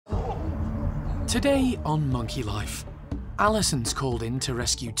Today on Monkey Life, Alison's called in to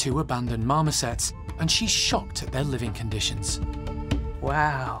rescue 2 abandoned marmosets, and she's shocked at their living conditions.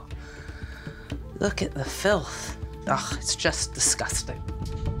 Wow. Look at the filth. Ugh, it's just disgusting.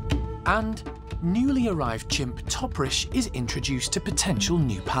 And newly arrived chimp Toprish is introduced to potential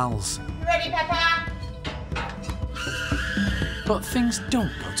new pals. You ready, Peppa? But things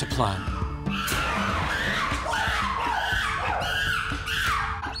don't go to plan.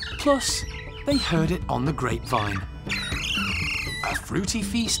 Plus, they heard it on the grapevine. A fruity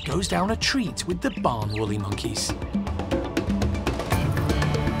feast goes down a treat with the barn woolly monkeys.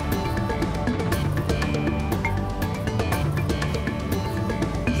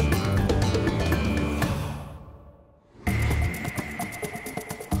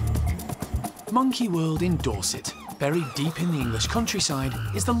 Monkey World in Dorset, buried deep in the English countryside,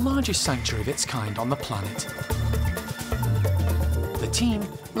 is the largest sanctuary of its kind on the planet. The team,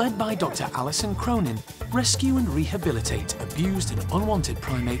 led by Dr. Alison Cronin, rescue and rehabilitate abused and unwanted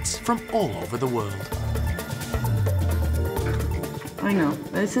primates from all over the world. I know,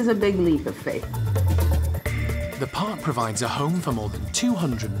 this is a big leap of faith. The park provides a home for more than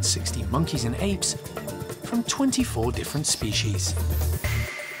 260 monkeys and apes from 24 different species.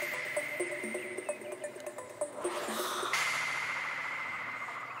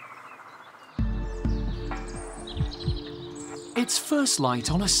 It's first light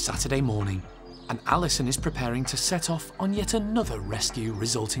on a Saturday morning, and Alison is preparing to set off on yet another rescue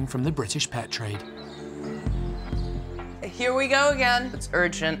resulting from the British pet trade. Here we go again. It's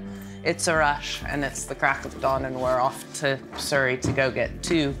urgent, it's a rush, and it's the crack of dawn, and we're off to Surrey to go get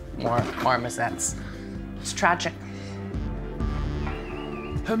 2 more marmosets. It's tragic.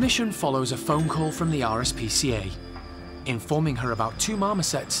 Her mission follows a phone call from the RSPCA, informing her about 2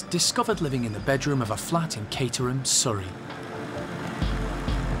 marmosets discovered living in the bedroom of a flat in Caterham, Surrey.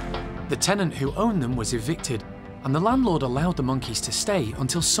 The tenant who owned them was evicted, and the landlord allowed the monkeys to stay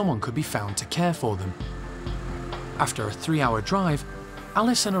until someone could be found to care for them. After a 3-hour drive,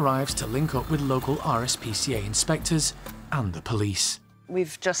 Alison arrives to link up with local RSPCA inspectors and the police.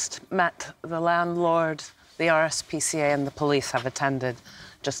 We've just met the landlord, the RSPCA and the police have attended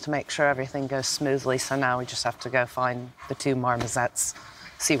just to make sure everything goes smoothly, so now we just have to go find the 2 marmosets,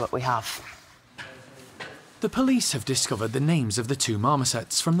 see what we have. The police have discovered the names of the 2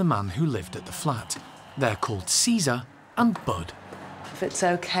 marmosets from the man who lived at the flat. They're called Caesar and Bud. If it's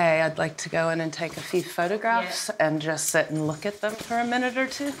okay, I'd like to go in and take a few photographs and just sit and look at them for a minute or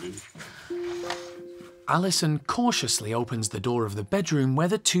 2. Alison cautiously opens the door of the bedroom where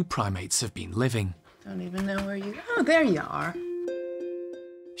the 2 primates have been living. Don't even know where you are. Oh, there you are.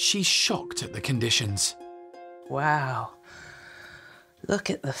 She's shocked at the conditions. Wow.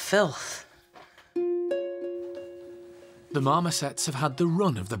 Look at the filth. The marmosets have had the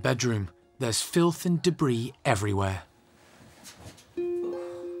run of the bedroom. There's filth and debris everywhere.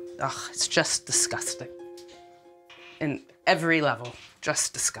 Ugh, it's just disgusting. In every level,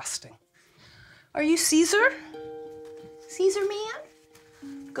 just disgusting. Are you Caesar? Caesar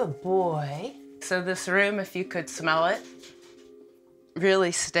man? Good boy. So this room, if you could smell it,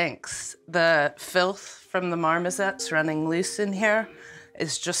 really stinks. The filth from the marmosets running loose in here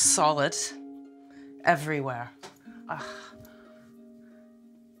is just solid everywhere. Ugh.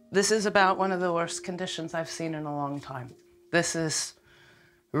 This is about one of the worst conditions I've seen in a long time. This is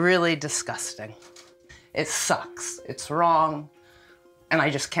really disgusting. It sucks, it's wrong, and I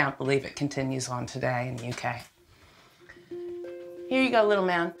just can't believe it continues on today in the UK. Here you go, little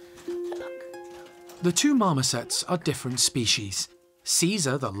man. Look. The 2 marmosets are different species.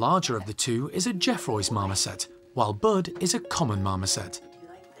 Caesar, the larger of the 2, is a Jeffroy's marmoset, while Bud is a common marmoset.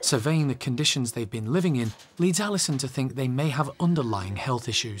 Surveying the conditions they've been living in leads Alison to think they may have underlying health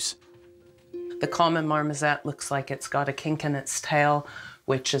issues. The common marmoset looks like it's got a kink in its tail,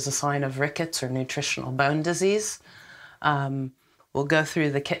 which is a sign of rickets or nutritional bone disease. We'll go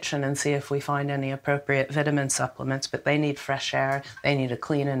through the kitchen and see if we find any appropriate vitamin supplements, but they need fresh air, they need a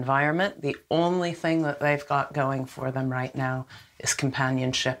clean environment. The only thing that they've got going for them right now is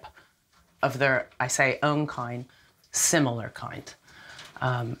companionship of their, I say, own kind, similar kind.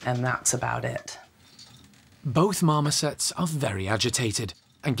 And that's about it. Both marmosets are very agitated,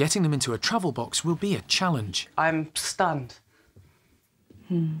 and getting them into a travel box will be a challenge. I'm stunned.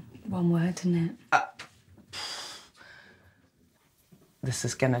 One word, isn't it? This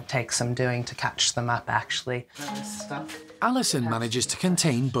is gonna take some doing to catch them up, actually. Alison manages to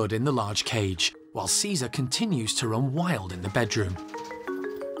contain Bud in the large cage, while Caesar continues to run wild in the bedroom.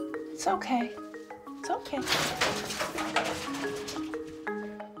 It's okay. It's okay.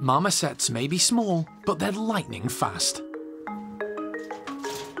 Marmosets may be small, but they're lightning fast.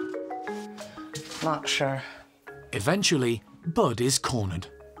 Not sure. Eventually, Bud is cornered.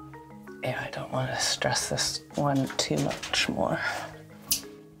 Yeah, I don't want to stress this one too much more.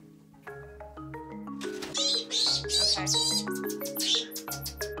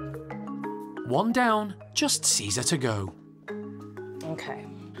 One down, just Caesar to go. Okay.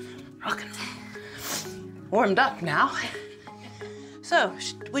 Rockin'. Warmed up now. So,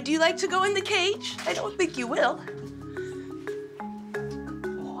 would you like to go in the cage? I don't think you will.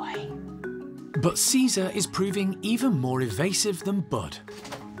 Boy. But Caesar is proving even more evasive than Bud.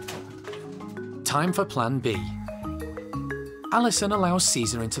 Time for plan B. Alison allows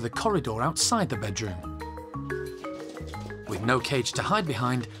Caesar into the corridor outside the bedroom. With no cage to hide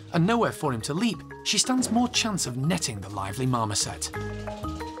behind and nowhere for him to leap, she stands more chance of netting the lively marmoset.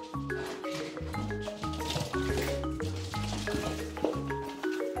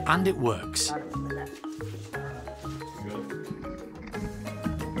 And it works.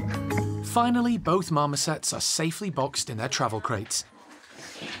 Finally, both marmosets are safely boxed in their travel crates.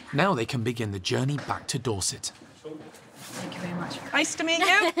 Now they can begin the journey back to Dorset. Thank you very much. Nice to meet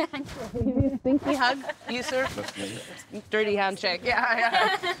you. Stinky hug. You, sir? Dirty handshake.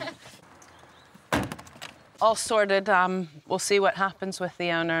 Yeah. All sorted. We'll see what happens with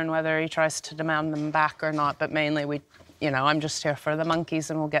the owner and whether he tries to demand them back or not. But mainly, I'm just here for the monkeys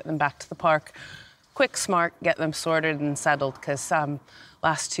and we'll get them back to the park. Quick, smart, get them sorted and settled because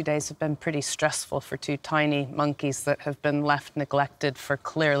last 2 days have been pretty stressful for two tiny monkeys that have been left neglected for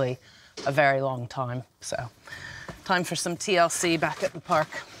clearly a very long time. So, time for some TLC back at the park.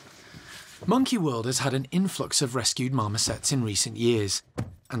 Monkey World has had an influx of rescued marmosets in recent years,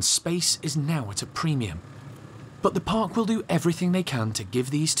 and space is now at a premium. But the park will do everything they can to give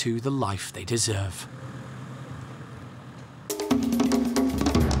these two the life they deserve.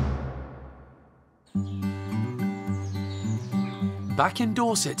 Back in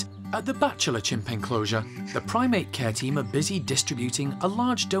Dorset, at the Bachelor Chimp enclosure, the primate care team are busy distributing a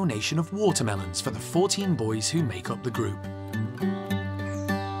large donation of watermelons for the 14 boys who make up the group.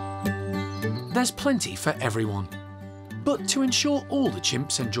 There's plenty for everyone. But to ensure all the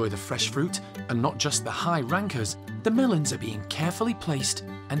chimps enjoy the fresh fruit, and not just the high rankers, the melons are being carefully placed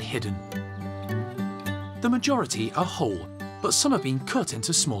and hidden. The majority are whole, but some have been cut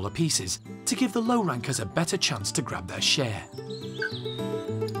into smaller pieces to give the low rankers a better chance to grab their share.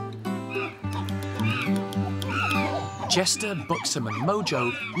 Jester, Buxom and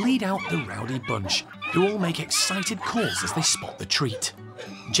Mojo lead out the rowdy bunch, who all make excited calls as they spot the treat.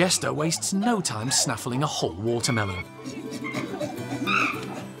 Jester wastes no time snaffling a whole watermelon.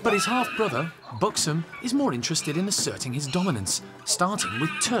 But his half-brother, Buxom, is more interested in asserting his dominance, starting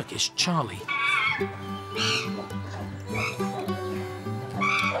with Turkish Charlie.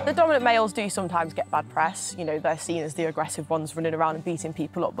 The dominant males do sometimes get bad press. They're seen as the aggressive ones running around and beating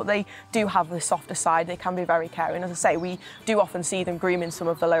people up, but they do have the softer side. They can be very caring. As I say, we do often see them grooming some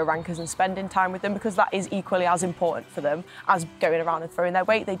of the low rankers and spending time with them because that is equally as important for them as going around and throwing their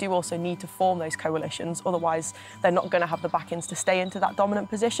weight. They do also need to form those coalitions, otherwise they're not going to have the backings to stay into that dominant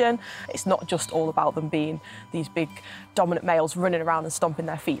position. It's not just all about them being these big dominant males running around and stomping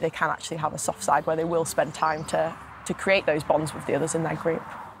their feet. They can actually have a soft side where they will spend time to create those bonds with the others in their group.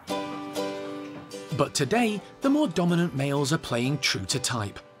 But today, the more dominant males are playing true to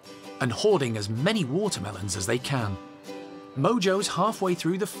type and hoarding as many watermelons as they can. Mojo's halfway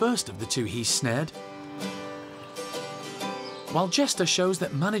through the first of the two he's snared, while Jester shows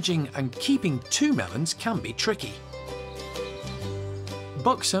that managing and keeping 2 melons can be tricky.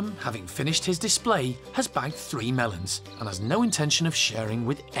 Buxom, having finished his display, has bagged 3 melons and has no intention of sharing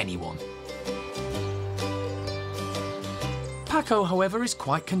with anyone. Paco, however, is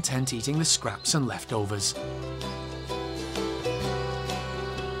quite content eating the scraps and leftovers.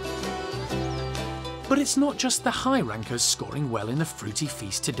 But it's not just the high rankers scoring well in the fruity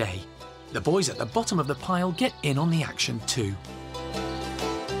feast today. The boys at the bottom of the pile get in on the action too.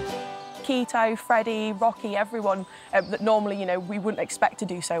 Keto, Freddie, Rocky, everyone that normally, we wouldn't expect to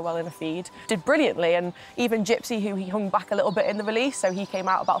do so well in a feed, did brilliantly. And even Gypsy, who he hung back a little bit in the release, so he came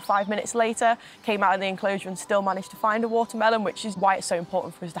out about 5 minutes later, came out in the enclosure and still managed to find a watermelon, which is why it's so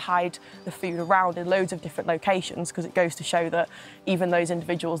important for us to hide the food around in loads of different locations, because it goes to show that even those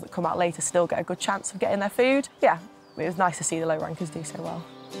individuals that come out later still get a good chance of getting their food. Yeah, it was nice to see the low rankers do so well.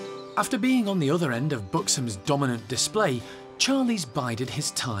 After being on the other end of Buxom's dominant display, Charlie's bided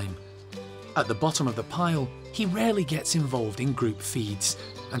his time. At the bottom of the pile, he rarely gets involved in group feeds,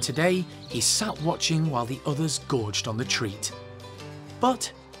 and today he sat watching while the others gorged on the treat.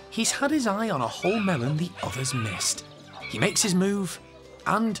 But he's had his eye on a whole melon the others missed. He makes his move,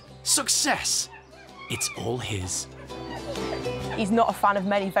 and success! It's all his. He's not a fan of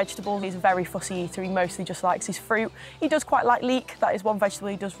many vegetables. He's a very fussy eater. He mostly just likes his fruit. He does quite like leek. That is one vegetable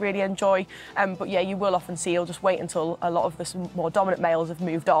he does really enjoy. But yeah, you will often see he'll just wait until a lot of the more dominant males have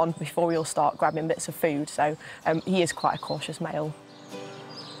moved on before he'll start grabbing bits of food. So he is quite a cautious male.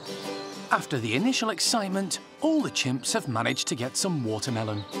 After the initial excitement, all the chimps have managed to get some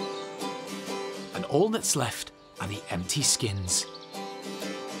watermelon. And all that's left are the empty skins.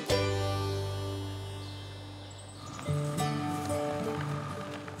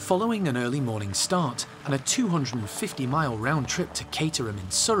 Following an early morning start and a 250-mile round trip to Caterham in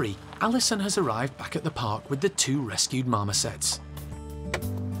Surrey, Alison has arrived back at the park with the 2 rescued marmosets.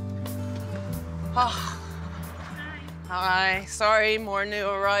 Oh. Hi, sorry, more new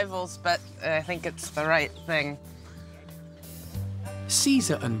arrivals, but I think it's the right thing.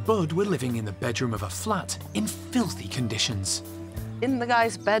 Caesar and Bud were living in the bedroom of a flat in filthy conditions. In the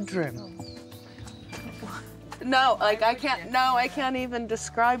guy's bedroom. No, like I can't even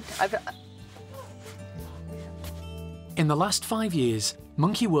describe. In the last 5 years,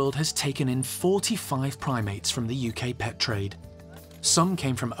 Monkey World has taken in 45 primates from the UK pet trade. Some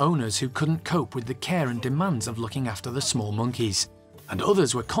came from owners who couldn't cope with the care and demands of looking after the small monkeys, and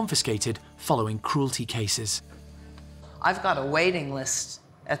others were confiscated following cruelty cases. I've got a waiting list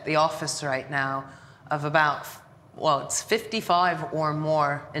at the office right now of about, well, it's 55 or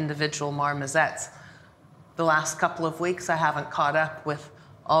more individual marmosets. The last couple of weeks, I haven't caught up with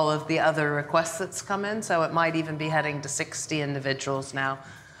all of the other requests that's come in, so it might even be heading to 60 individuals now.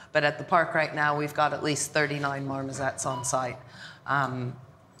 But at the park right now, we've got at least 39 marmosets on site.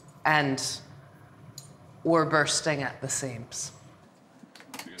 And we're bursting at the seams.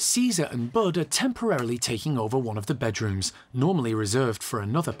 Caesar and Bud are temporarily taking over one of the bedrooms, normally reserved for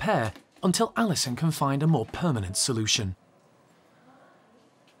another pair, until Alison can find a more permanent solution.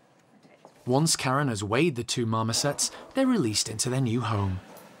 Once Karen has weighed the 2 marmosets, they're released into their new home.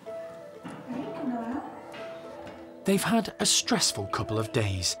 They've had a stressful couple of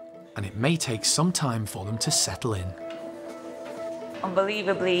days, and it may take some time for them to settle in.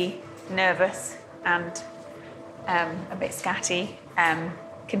 Unbelievably nervous and a bit scatty.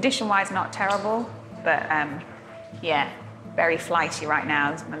 Condition-wise, not terrible, but yeah, very flighty right now.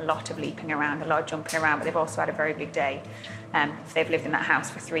 There's been a lot of leaping around, a lot of jumping around, but they've also had a very big day. If they've lived in that house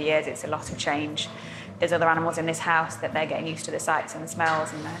for 3 years, it's a lot of change. There's other animals in this house that they're getting used to the sights and the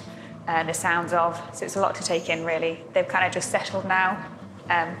smells and the sounds of, so it's a lot to take in, really. They've kind of just settled now,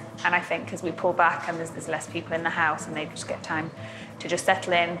 and I think as we pull back and there's less people in the house and they just get time to just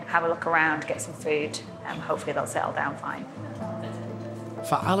settle in, have a look around, get some food, and hopefully they'll settle down fine.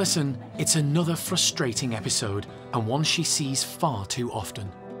 For Alison, it's another frustrating episode, and one she sees far too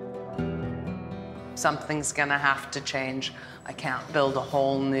often. Something's gonna have to change. I can't build a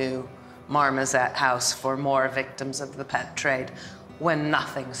whole new marmoset house for more victims of the pet trade when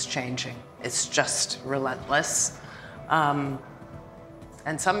nothing's changing. It's just relentless. And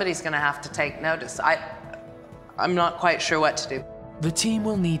somebody's gonna have to take notice. I'm not quite sure what to do. The team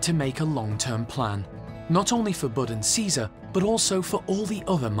will need to make a long-term plan, not only for Bud and Caesar, but also for all the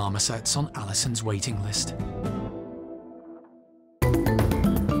other marmosets on Alison's waiting list.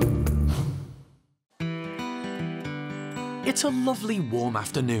 It's a lovely warm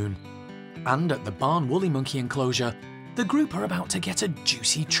afternoon, and at the Barn Woolly Monkey enclosure, the group are about to get a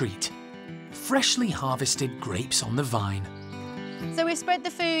juicy treat. Freshly harvested grapes on the vine. So we've spread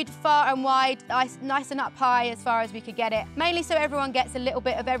the food far and wide, nice and up high as far as we could get it, mainly so everyone gets a little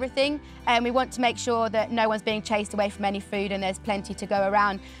bit of everything, and we want to make sure that no one's being chased away from any food and there's plenty to go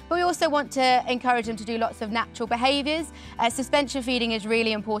around. But we also want to encourage them to do lots of natural behaviours. Suspension feeding is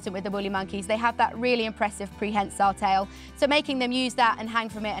really important with the woolly monkeys. They have that really impressive prehensile tail, so making them use that and hang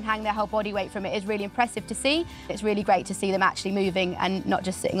from it and hang their whole body weight from it is really impressive to see. It's really great to see them actually moving and not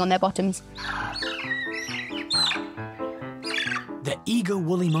just sitting on their bottoms. The eager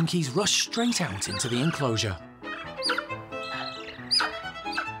woolly monkeys rush straight out into the enclosure.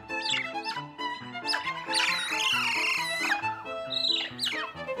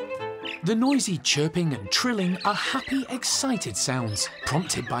 The noisy chirping and trilling are happy, excited sounds,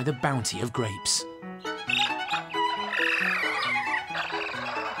 prompted by the bounty of grapes.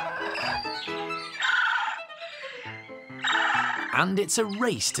 And it's a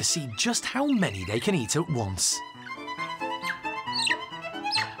race to see just how many they can eat at once.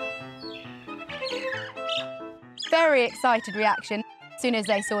 Very excited reaction. As soon as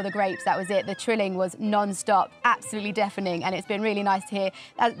they saw the grapes, that was it. The trilling was non-stop, absolutely deafening, and it's been really nice to hear.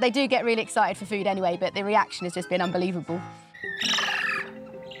 They do get really excited for food anyway, but the reaction has just been unbelievable.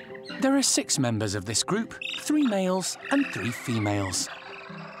 There are 6 members of this group, 3 males and 3 females.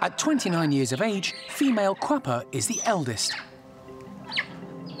 At 29 years of age, female Quapper is the eldest.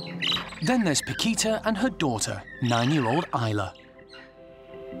 Then there's Paquita and her daughter, 9-year-old Isla.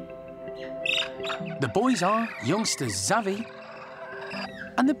 The boys are youngsters Xavi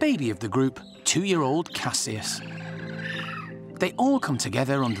and the baby of the group, 2-year-old Cassius. They all come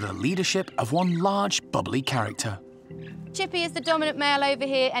together under the leadership of one large, bubbly character. Chippy is the dominant male over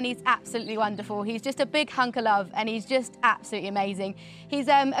here and he's absolutely wonderful. He's just a big hunk of love and he's just absolutely amazing. He's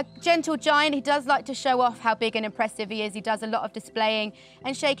a gentle giant. He does like to show off how big and impressive he is. He does a lot of displaying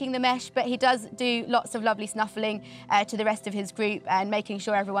and shaking the mesh, but he does do lots of lovely snuffling to the rest of his group and making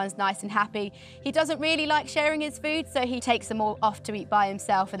sure everyone's nice and happy. He doesn't really like sharing his food, so he takes them all off to eat by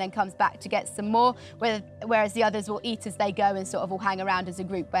himself and then comes back to get some more, whereas the others will eat as they go and sort of all hang around as a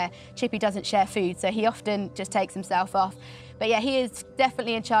group, where Chippy doesn't share food, so he often just takes himself off. But yeah, he is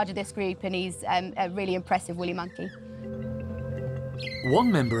definitely in charge of this group and he's a really impressive woolly monkey.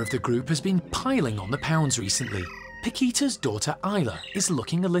 One member of the group has been piling on the pounds recently. Paquita's daughter Isla is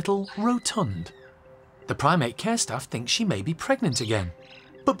looking a little rotund. The primate care staff think she may be pregnant again,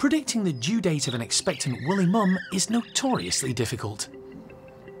 but predicting the due date of an expectant woolly mum is notoriously difficult.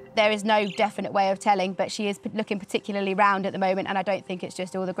 There is no definite way of telling, but she is looking particularly round at the moment, and I don't think it's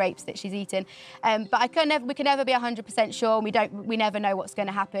just all the grapes that she's eaten. But we can never be 100% sure, and we never know what's going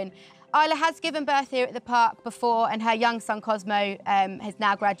to happen. Isla has given birth here at the park before, and her young son Cosmo has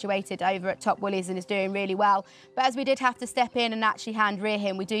now graduated over at Top Woolies and is doing really well. But as we did have to step in and actually hand rear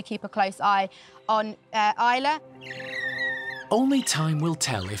him, we do keep a close eye on Isla. Only time will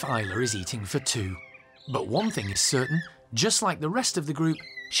tell if Isla is eating for two. But one thing is certain, just like the rest of the group,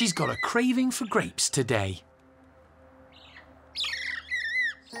 she's got a craving for grapes today.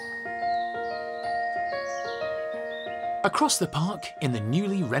 Across the park, in the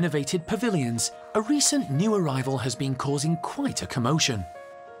newly renovated pavilions, a recent new arrival has been causing quite a commotion.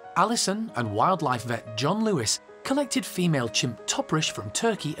 Alison and wildlife vet John Lewis collected female chimp Toprish from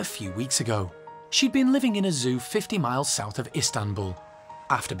Turkey a few weeks ago. She'd been living in a zoo 50 miles south of Istanbul,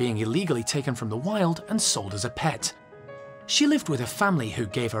 after being illegally taken from the wild and sold as a pet. She lived with a family who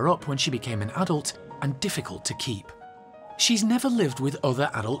gave her up when she became an adult and difficult to keep. She's never lived with other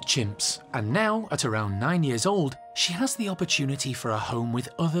adult chimps, and now, at around 9 years old, she has the opportunity for a home with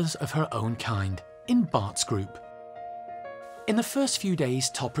others of her own kind, in Bart's group. In the first few days,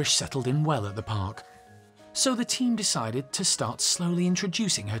 Toprish settled in well at the park, so the team decided to start slowly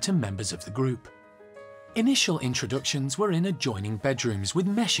introducing her to members of the group. Initial introductions were in adjoining bedrooms with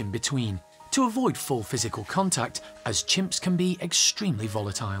mesh in between, to avoid full physical contact, as chimps can be extremely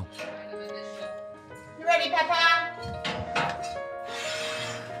volatile. You ready, Peppa?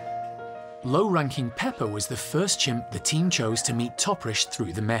 Low-ranking Pepper was the first chimp the team chose to meet Toprish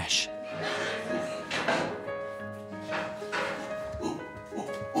through the mesh.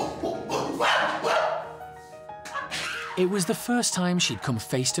 It was the first time she'd come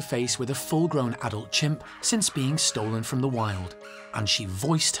face-to-face with a full-grown adult chimp since being stolen from the wild, and she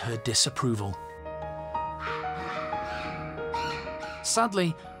voiced her disapproval.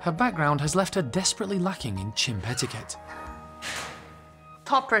 Sadly, her background has left her desperately lacking in chimp etiquette.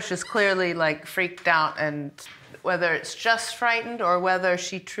 Toprish is clearly freaked out, and whether it's just frightened or whether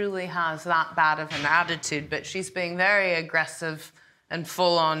she truly has that bad of an attitude, but she's being very aggressive and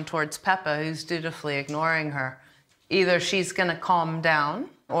full on towards Peppa, who's dutifully ignoring her. Either she's going to calm down,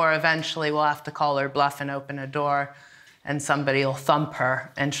 or eventually we'll have to call her bluff and open a door and somebody will thump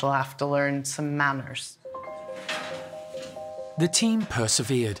her and she'll have to learn some manners. The team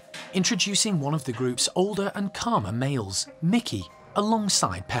persevered, introducing one of the group's older and calmer males, Mickey,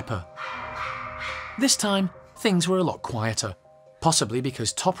 alongside Pepper. This time, things were a lot quieter, possibly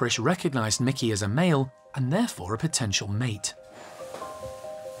because Toprish recognised Mickey as a male and therefore a potential mate.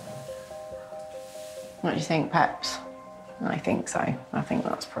 What do you think, Peps? I think so. I think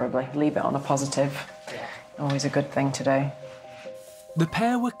that's probably leave it on a positive. Always a good thing to do. The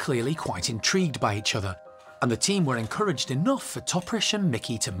pair were clearly quite intrigued by each other, and the team were encouraged enough for Toprish and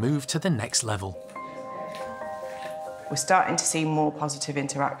Mickey to move to the next level. We're starting to see more positive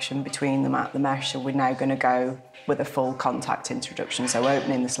interaction between them at the mesh, so we're now going to go with a full contact introduction, so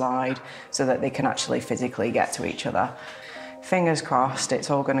opening the slide so that they can actually physically get to each other. Fingers crossed,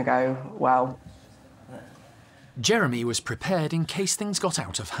 it's all going to go well. Jeremy was prepared in case things got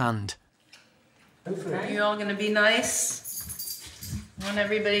out of hand. Are you all going to be nice? I want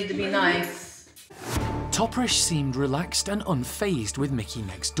everybody to be nice. Toprish seemed relaxed and unfazed with Mickey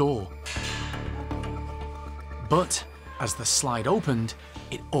next door. But as the slide opened,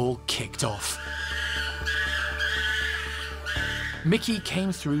 it all kicked off. Mickey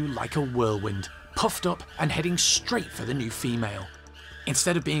came through like a whirlwind, puffed up and heading straight for the new female.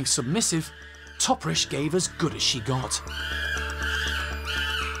 Instead of being submissive, Toprish gave as good as she got.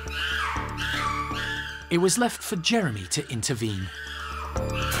 It was left for Jeremy to intervene.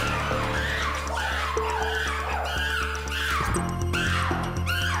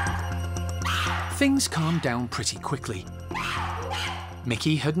 Things calmed down pretty quickly.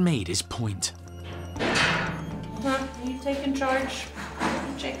 Mickey had made his point. You taking charge?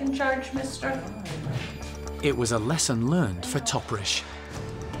 You taking charge, mister? It was a lesson learned for Toprish.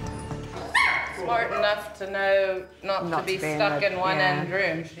 Smart enough to know not to be stuck in one end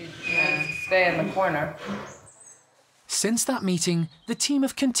room. She needs to stay in the corner. Since that meeting, the team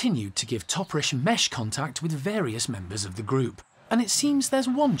have continued to give Toprish mesh contact with various members of the group. And it seems there's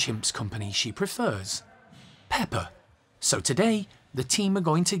one chimp's company she prefers. Pepper. So today, the team are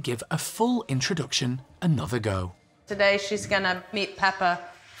going to give a full introduction another go. Today she's going to meet Peppa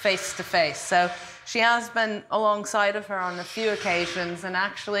face to face. So she has been alongside of her on a few occasions, and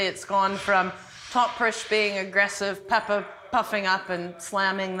actually it's gone from Toprish being aggressive, Peppa puffing up and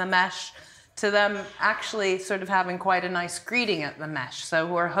slamming the mesh, to them actually sort of having quite a nice greeting at the mesh. So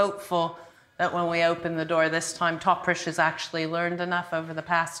we're hopeful that when we open the door this time, Toprish has actually learned enough over the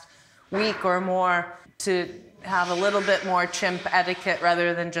past week or more to have a little bit more chimp etiquette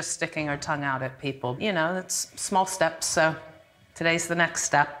rather than just sticking her tongue out at people. You know, it's small steps, so today's the next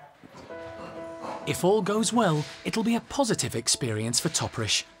step. If all goes well, it'll be a positive experience for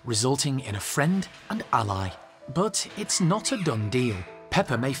Toprish, resulting in a friend and ally. But it's not a done deal.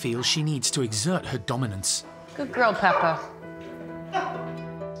 Peppa may feel she needs to exert her dominance. Good girl, Peppa.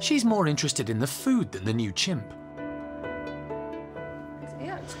 She's more interested in the food than the new chimp.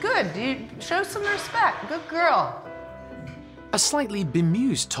 Yeah, it's good. You show some respect. Good girl. A slightly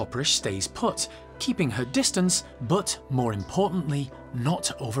bemused Toprish stays put, keeping her distance, but more importantly,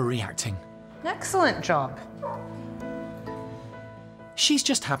 not overreacting. Excellent job. She's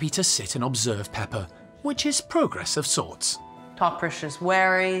just happy to sit and observe Peppa, which is progress of sorts. Toprish is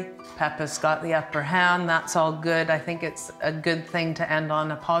wary, Peppa's got the upper hand, that's all good. I think it's a good thing to end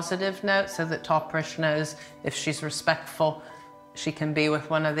on a positive note so that Toprish knows if she's respectful, she can be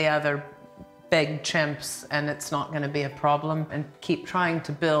with one of the other big chimps and it's not going to be a problem, and keep trying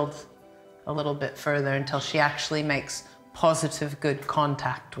to build a little bit further until she actually makes positive, good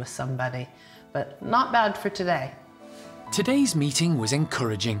contact with somebody. But not bad for today. Today's meeting was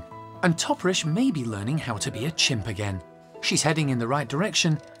encouraging, and Toprish may be learning how to be a chimp again. She's heading in the right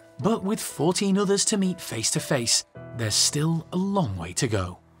direction, but with 14 others to meet face to face, there's still a long way to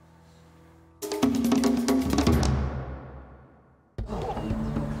go.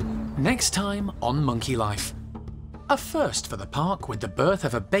 Next time on Monkey Life. A first for the park with the birth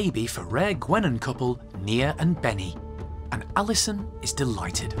of a baby for rare Gwenon couple Nia and Benny. And Alison is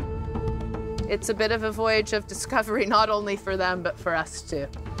delighted. It's a bit of a voyage of discovery, not only for them, but for us too.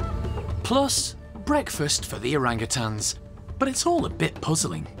 Plus, breakfast for the orangutans. But it's all a bit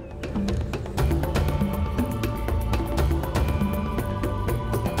puzzling.